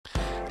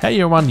Hey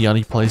everyone,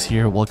 Yanni Plays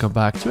here. Welcome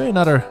back to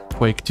another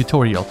quick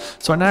tutorial.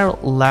 So in our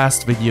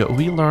last video,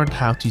 we learned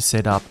how to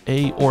set up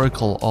a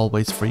Oracle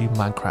always free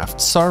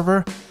Minecraft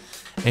server.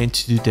 And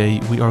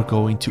today we are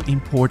going to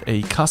import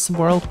a custom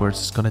world. We're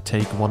just going to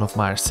take one of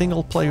my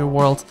single player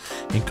worlds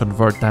and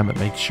convert them and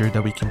make sure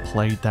that we can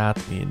play that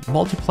in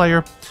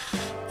multiplayer.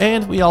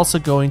 And we also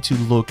going to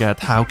look at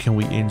how can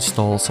we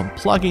install some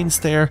plugins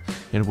there,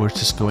 and we're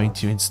just going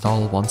to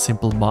install one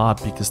simple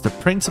mod because the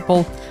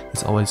principle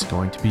is always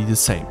going to be the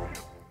same.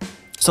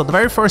 So the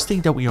very first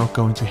thing that we are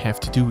going to have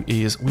to do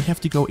is we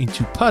have to go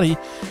into PuTTY,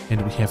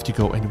 and we have to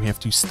go and we have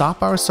to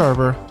stop our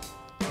server.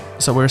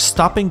 So we're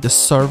stopping the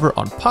server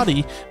on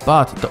PuTTY,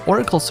 but the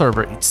Oracle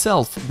server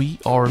itself we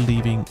are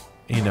leaving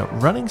in a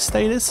running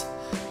status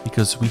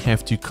because we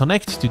have to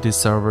connect to this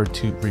server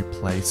to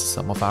replace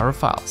some of our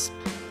files.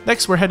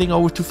 Next, we're heading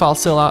over to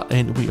Filezilla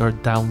and we are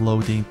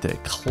downloading the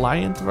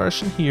client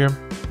version here.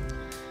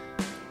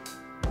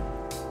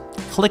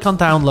 Click on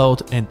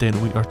download, and then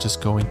we are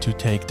just going to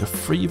take the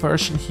free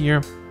version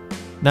here.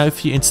 Now,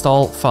 if you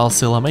install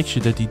Filezilla, make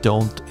sure that you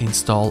don't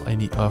install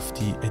any of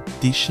the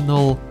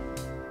additional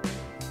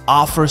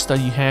offers that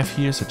you have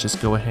here. So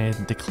just go ahead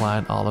and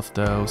decline all of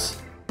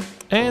those.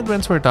 And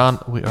once we're done,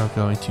 we are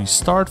going to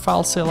start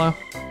Filezilla.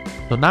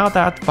 So now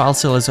that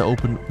Filezilla is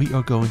open, we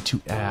are going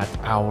to add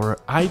our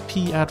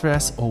IP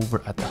address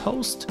over at the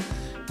host.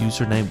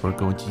 Username, we're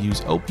going to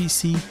use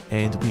OPC,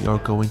 and we are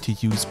going to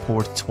use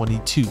port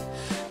 22.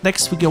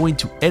 Next, we go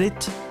into edit,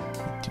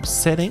 to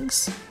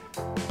settings,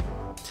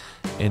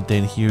 and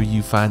then here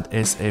you find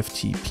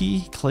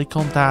SFTP. Click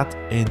on that,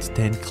 and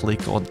then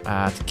click on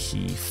add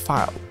key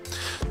file.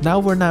 Now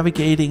we're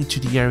navigating to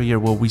the area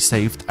where we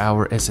saved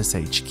our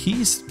SSH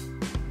keys.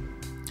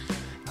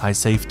 I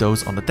saved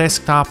those on the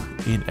desktop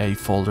in a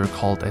folder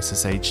called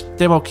SSH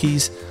demo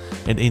keys,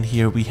 and in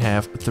here we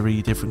have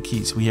three different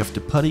keys. We have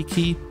the PuTTY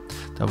key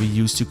that we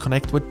use to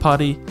connect with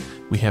PuTTY,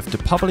 we have the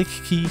public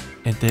key,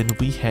 and then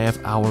we have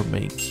our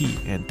main key,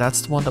 and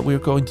that's the one that we're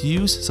going to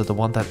use, so the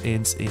one that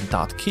ends in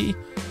 .key.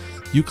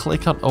 You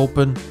click on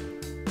open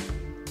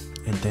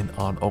and then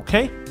on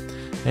OK,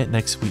 and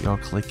next we are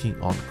clicking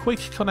on quick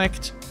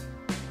connect,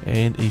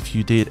 and if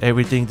you did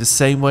everything the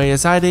same way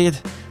as I did,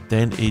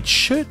 then it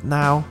should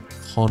now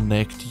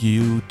connect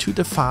you to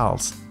the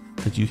files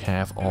that you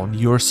have on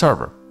your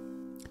server.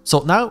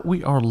 So now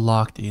we are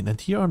logged in, and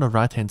here on the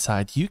right hand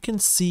side you can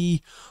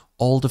see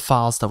all the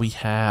files that we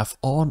have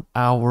on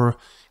our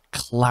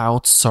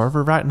cloud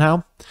server right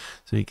now.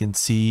 So you can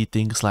see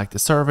things like the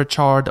server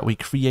chart that we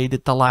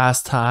created the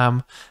last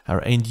time,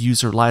 our end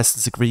user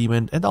license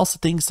agreement, and also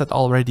things that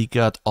already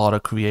got auto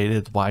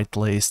created,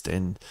 whitelist,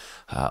 and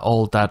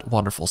all that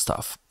wonderful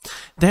stuff.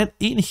 Then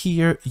in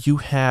here you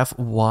have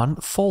one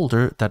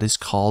folder that is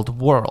called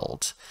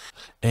world,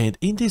 and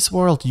in this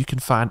world you can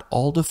find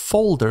all the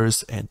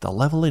folders and the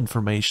level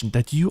information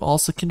that you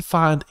also can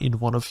find in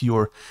one of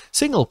your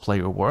single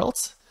player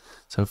worlds.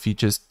 So if you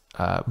just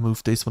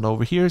move this one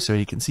over here so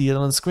you can see it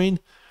on the screen,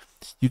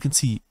 you can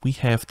see we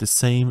have the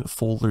same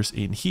folders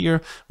in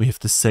here, we have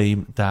the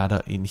same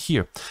data in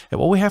here, and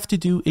what we have to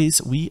do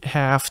is we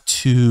have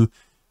to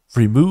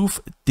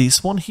remove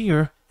this one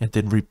here and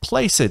then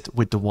replace it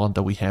with the one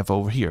that we have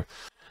over here.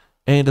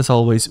 And as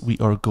always, we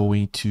are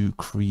going to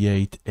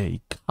create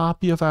a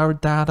copy of our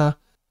data.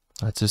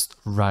 I just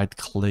right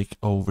click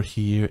over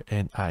here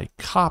and I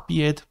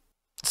copy it.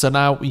 So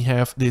now we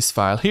have this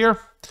file here,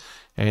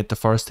 and the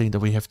first thing that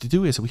we have to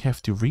do is we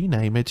have to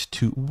rename it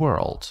to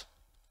world.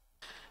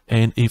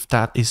 And if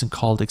that isn't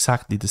called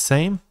exactly the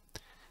same,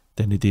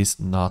 then it is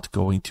not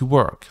going to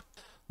work.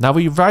 Now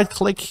we right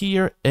click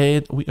here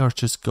and we are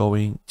just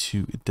going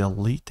to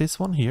delete this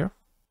one here.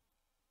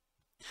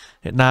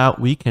 And now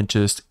we can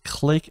just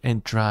click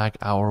and drag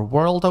our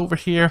world over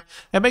here,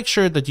 and make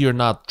sure that you're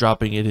not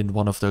dropping it in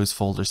one of those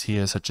folders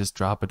here. So just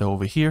drop it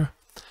over here.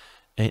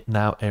 And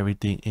now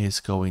everything is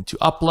going to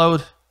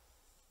upload.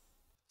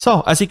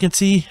 So as you can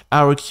see,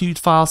 our queued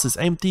files is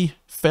empty.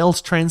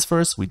 Failed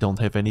transfers, we don't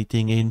have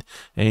anything in,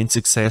 and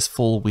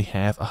successful, we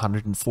have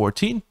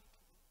 114.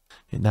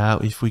 And now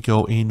if we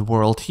go in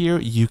world here,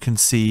 you can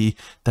see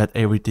that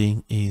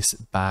everything is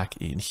back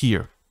in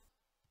here.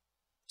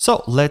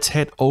 So let's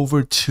head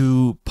over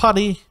to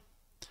PuTTY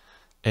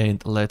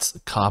and let's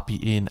copy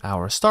in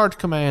our start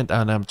command,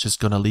 and I'm just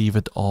gonna leave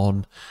it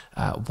on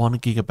 1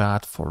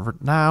 gigabyte for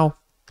now,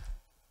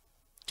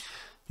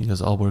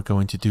 because all we're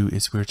going to do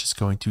is we're just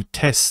going to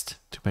test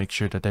to make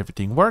sure that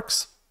everything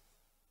works.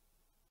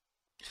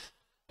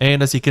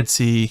 And as you can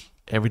see,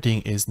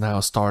 everything is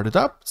now started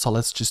up. So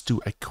let's just do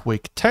a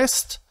quick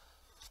test.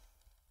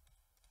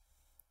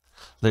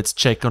 Let's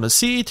check on a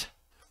seed.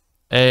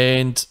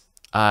 And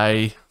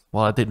I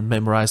didn't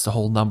memorize the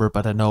whole number,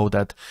 but I know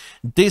that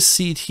this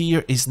seed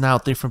here is now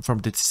different from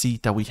the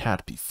seed that we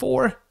had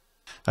before.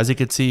 As you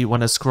can see,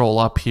 when I scroll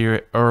up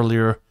here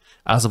earlier,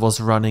 as I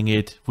was running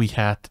it, we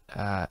had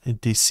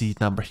this seed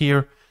number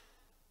here.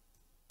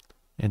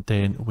 And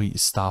then we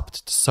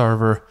stopped the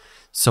server.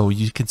 So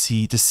you can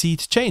see the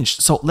seed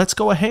changed. So let's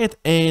go ahead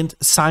and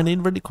sign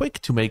in really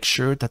quick to make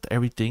sure that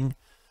everything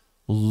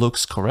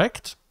looks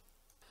correct.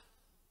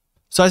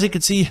 So as you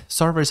can see,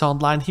 server is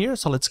online here.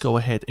 So let's go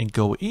ahead and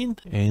go in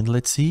and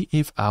let's see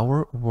if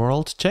our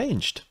world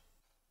changed.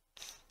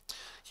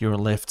 Here on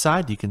the left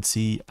side, you can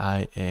see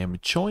I am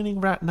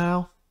joining right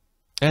now.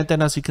 And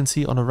then as you can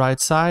see on the right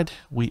side,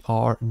 we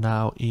are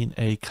now in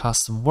a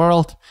custom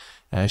world.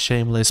 A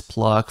shameless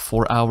plug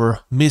for our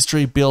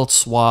mystery build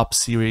swap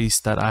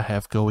series that I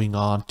have going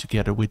on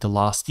together with the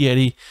Last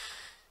Yeti.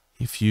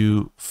 If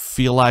you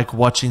feel like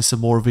watching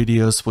some more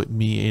videos with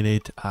me in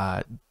it,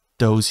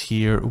 those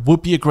here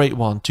would be a great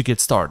one to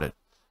get started.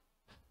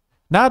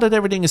 Now that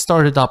everything is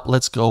started up,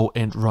 let's go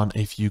and run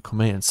a few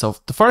commands. So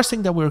the first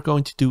thing that we're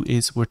going to do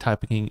is we're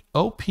typing in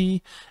OP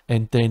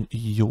and then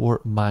your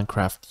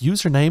Minecraft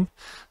username.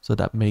 So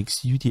that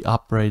makes you the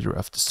operator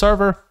of the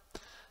server.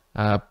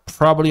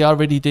 Probably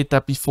already did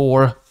that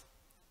before.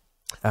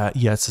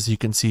 Yes, as you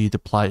can see,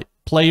 the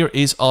player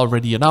is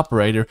already an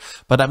operator,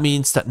 but that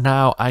means that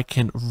now I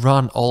can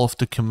run all of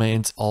the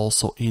commands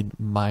also in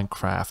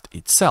Minecraft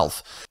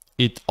itself.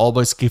 It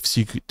always gives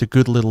you the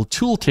good little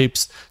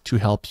tooltips to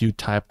help you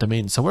type them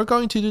in. So we're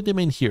going to do them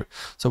in here.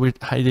 So we're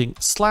hiding /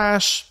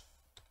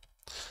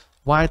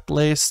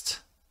 whitelist,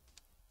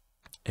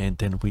 and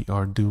then we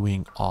are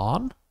doing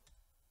on.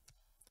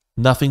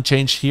 Nothing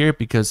changed here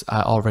because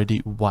I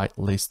already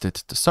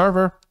whitelisted the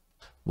server.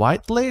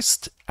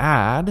 Whitelist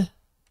add,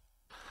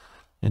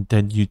 and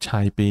then you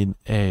type in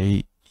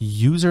a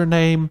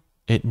username,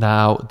 and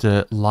now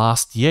the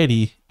Last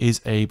Yeti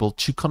is able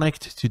to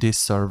connect to this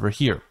server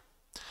here.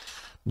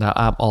 Now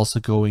I'm also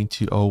going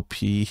to OP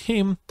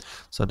him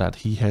so that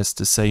he has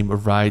the same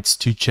rights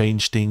to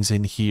change things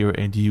in here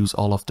and use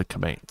all of the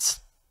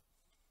commands.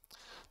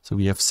 So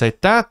we have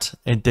set that,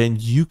 and then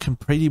you can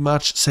pretty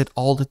much set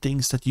all the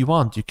things that you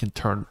want. You can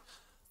turn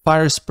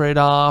fire spread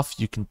off,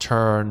 you can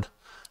turn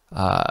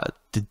the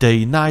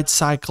day-night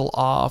cycle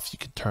off, you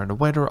can turn the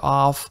weather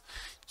off.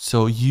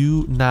 So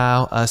you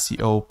now as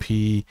the OP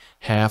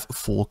have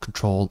full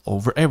control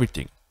over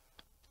everything.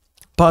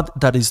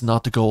 But that is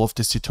not the goal of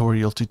this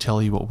tutorial, to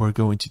tell you what we're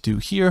going to do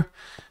here.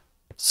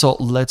 So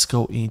let's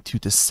go into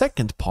the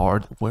second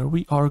part where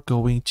we are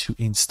going to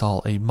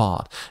install a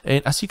mod.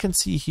 And as you can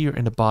see here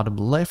in the bottom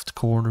left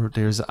corner,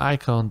 there's an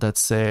icon that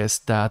says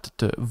that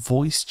the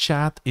voice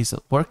chat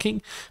isn't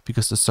working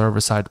because the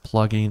server-side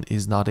plugin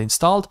is not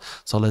installed.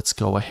 So let's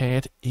go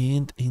ahead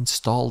and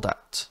install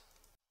that.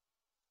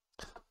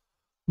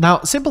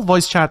 Now, simple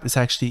voice chat is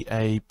actually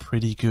a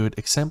pretty good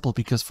example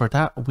because for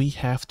that we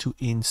have to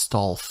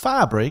install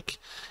Fabric.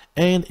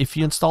 And if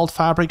you installed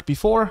Fabric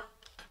before,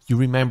 you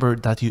remember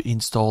that you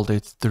installed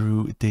it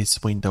through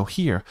this window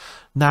here.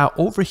 Now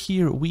over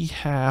here we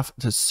have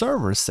the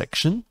server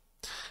section,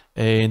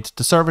 and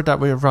the server that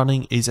we're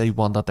running is a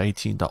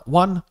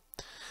 1.18.1.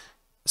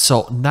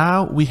 So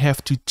now we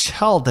have to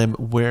tell them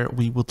where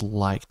we would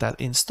like that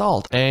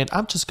installed. And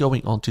I'm just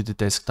going onto the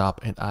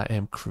desktop and I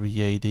am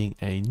creating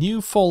a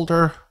new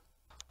folder,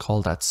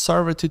 call that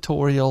server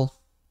tutorial.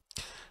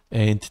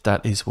 And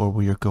that is where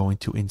we are going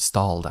to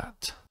install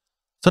that.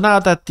 So now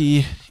that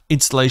the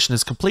installation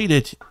is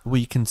completed,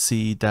 we can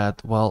see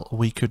that, well,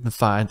 we couldn't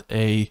find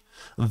a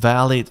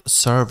valid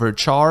server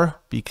jar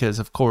because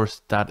of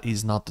course that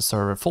is not the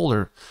server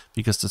folder,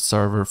 because the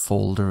server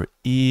folder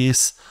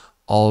is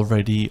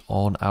already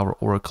on our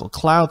Oracle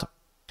Cloud.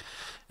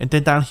 And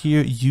then down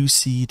here you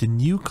see the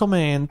new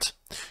command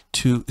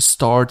to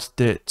start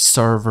the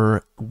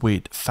server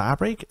with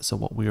Fabric. So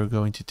what we are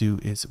going to do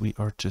is we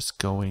are just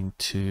going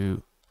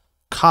to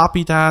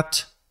copy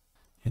that,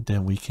 and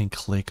then we can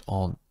click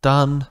on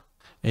done.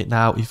 And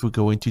now if we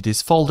go into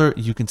this folder,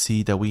 you can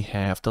see that we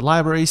have the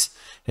libraries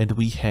and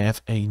we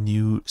have a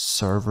new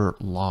server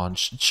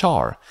launch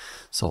jar.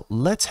 So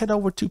let's head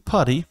over to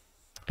PuTTY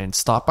and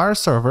stop our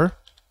server,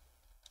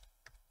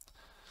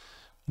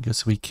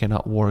 because we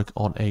cannot work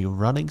on a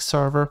running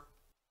server.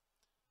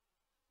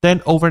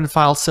 Then over in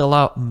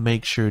Filezilla,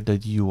 make sure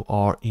that you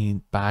are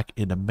back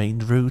in the main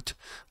root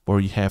where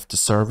you have the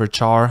server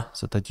jar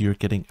so that you're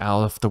getting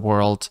out of the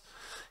world.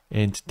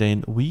 And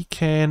then we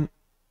can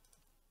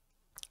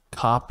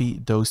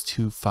copy those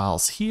two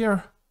files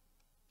here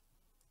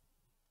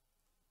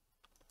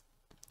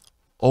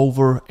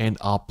over and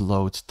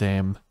upload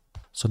them.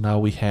 So now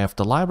we have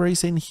the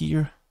libraries in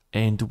here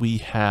and we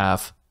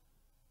have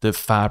the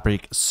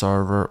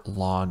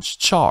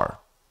fabric-server-launch.jar.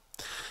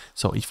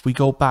 So if we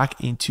go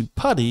back into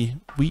PuTTY,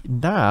 we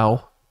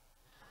now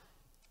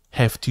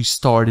have to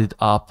start it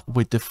up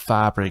with the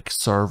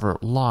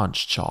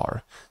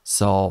fabric-server-launch.jar.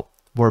 So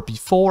where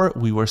before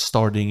we were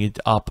starting it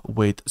up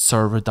with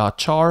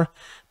server.jar,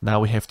 now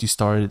we have to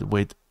start it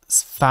with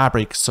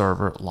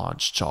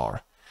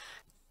fabric-server-launch.jar.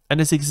 And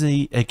as you can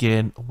see,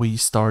 again, we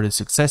started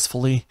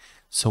successfully.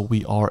 So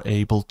we are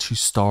able to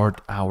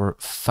start our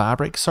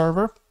Fabric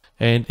server.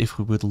 And if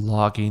we would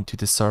log into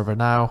the server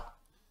now,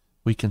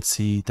 we can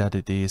see that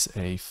it is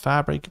a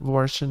Fabric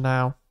version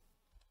now.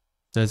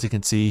 So as you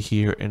can see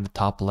here in the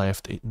top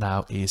left, it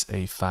now is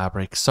a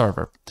Fabric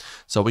server.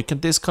 So we can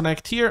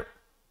disconnect here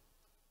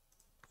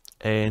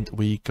and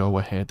we go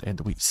ahead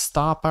and we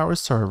stop our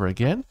server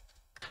again.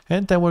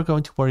 And then we're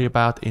going to worry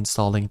about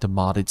installing the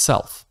mod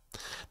itself.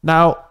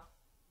 Now,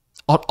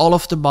 on all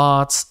of the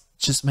mods,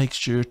 just make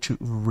sure to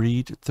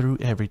read through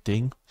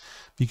everything,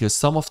 because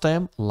some of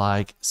them,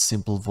 like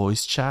simple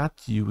voice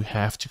chat, you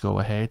have to go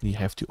ahead and you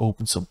have to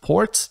open some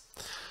ports.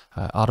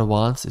 Other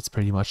ones, it's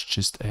pretty much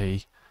just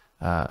a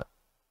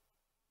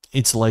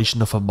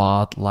installation of a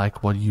mod,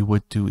 like what you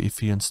would do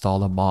if you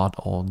install a mod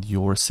on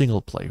your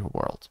single player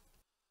world.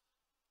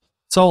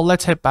 So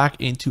let's head back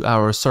into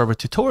our server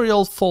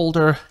tutorial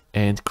folder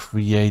and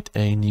create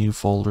a new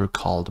folder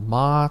called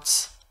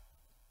mods.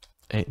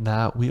 And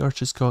now we are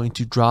just going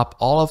to drop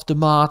all of the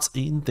mods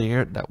in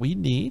there that we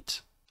need.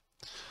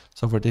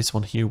 So for this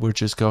one here, we're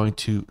just going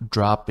to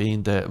drop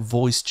in the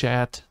voice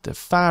chat, the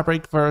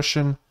fabric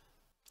version,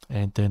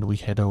 and then we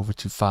head over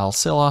to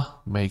Filezilla,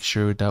 make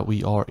sure that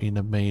we are in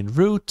the main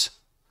root,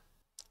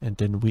 and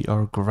then we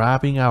are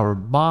grabbing our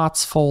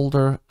mods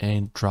folder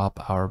and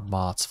drop our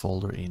mods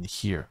folder in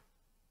here.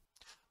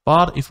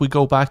 But if we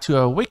go back to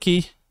our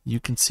wiki, you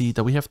can see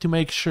that we have to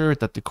make sure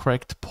that the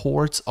correct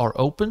ports are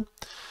open.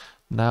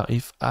 Now,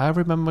 if I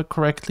remember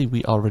correctly,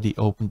 we already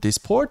opened this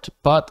port,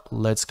 but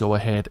let's go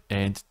ahead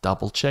and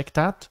double check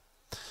that.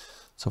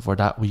 So for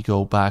that, we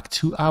go back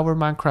to our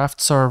Minecraft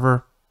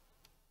server,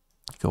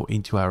 go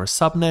into our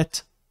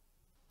subnet,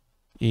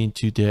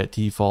 into the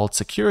default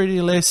security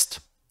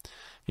list.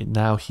 And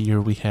now here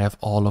we have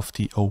all of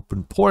the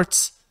open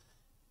ports.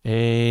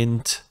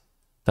 And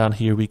down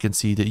here we can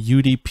see the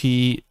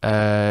UDP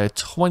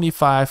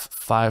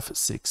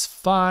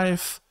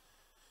 25565.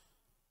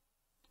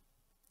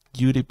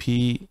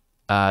 UDP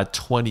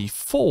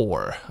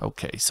 24.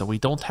 Okay, so we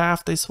don't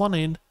have this one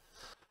in.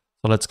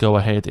 So let's go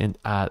ahead and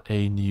add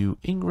a new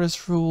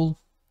ingress rule.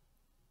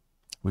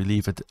 We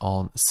leave it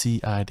on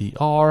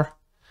CIDR.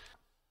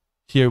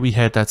 Here we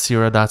had that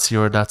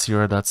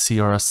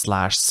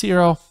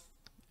 0.0.0.0/0,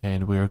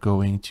 and we're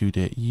going to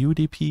the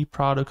UDP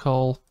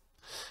protocol.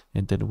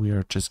 And then we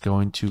are just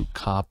going to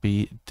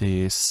copy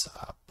this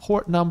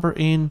port number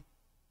in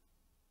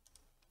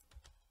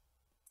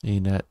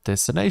a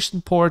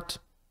destination port.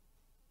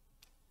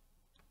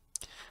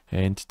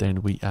 And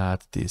then we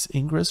add this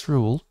ingress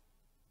rule.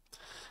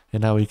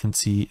 And now we can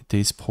see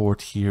this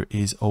port here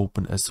is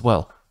open as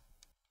well.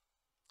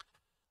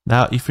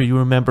 Now, if you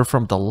remember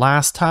from the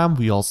last time,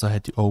 we also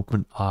had to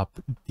open up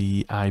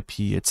the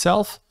IP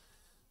itself.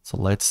 So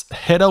let's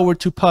head over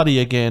to PuTTY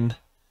again.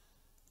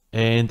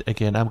 And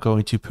again, I'm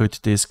going to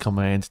put this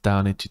command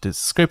down into the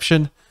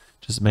description.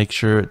 Just make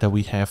sure that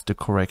we have the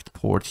correct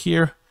port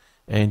here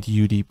and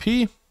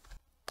UDP.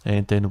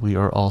 And then we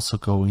are also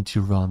going to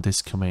run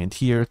this command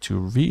here to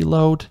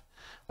reload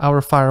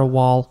our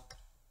firewall.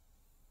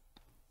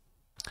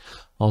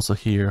 Also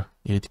here,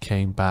 it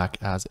came back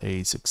as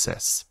a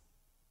success.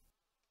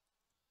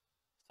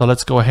 So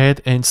let's go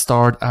ahead and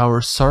start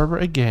our server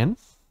again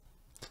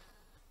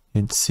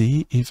and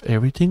see if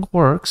everything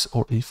works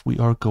or if we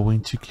are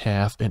going to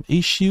have an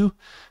issue.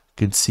 You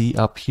can see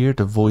up here,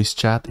 the voice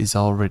chat is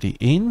already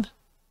in.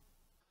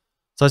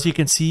 So as you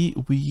can see,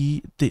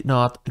 we did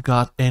not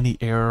got any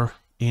error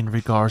in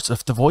regards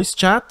of the voice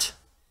chat.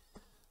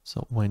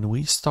 So when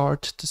we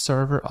start the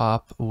server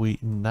up, we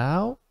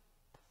now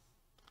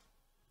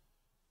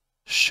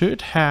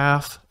should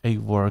have a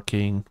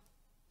working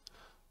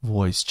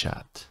voice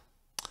chat.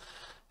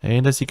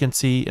 And as you can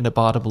see in the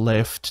bottom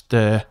left,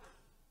 the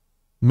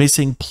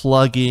missing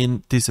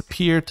plugin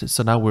disappeared.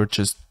 So now we're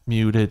just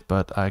muted,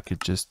 but I could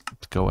just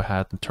go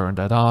ahead and turn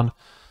that on.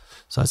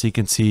 So as you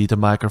can see, the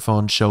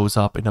microphone shows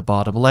up in the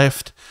bottom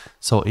left.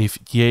 So if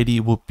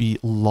Yeti would be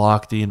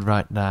logged in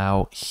right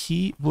now,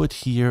 he would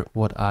hear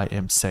what I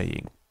am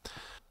saying.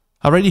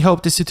 I really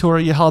hope this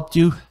tutorial helped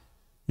you.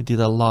 We did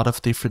a lot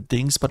of different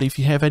things, but if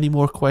you have any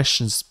more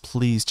questions,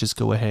 please just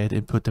go ahead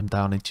and put them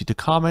down into the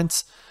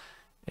comments,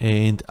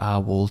 and I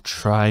will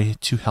try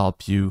to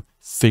help you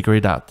figure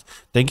it out.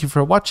 Thank you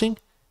for watching.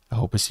 I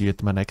hope to see you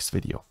at my next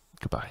video.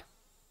 Goodbye.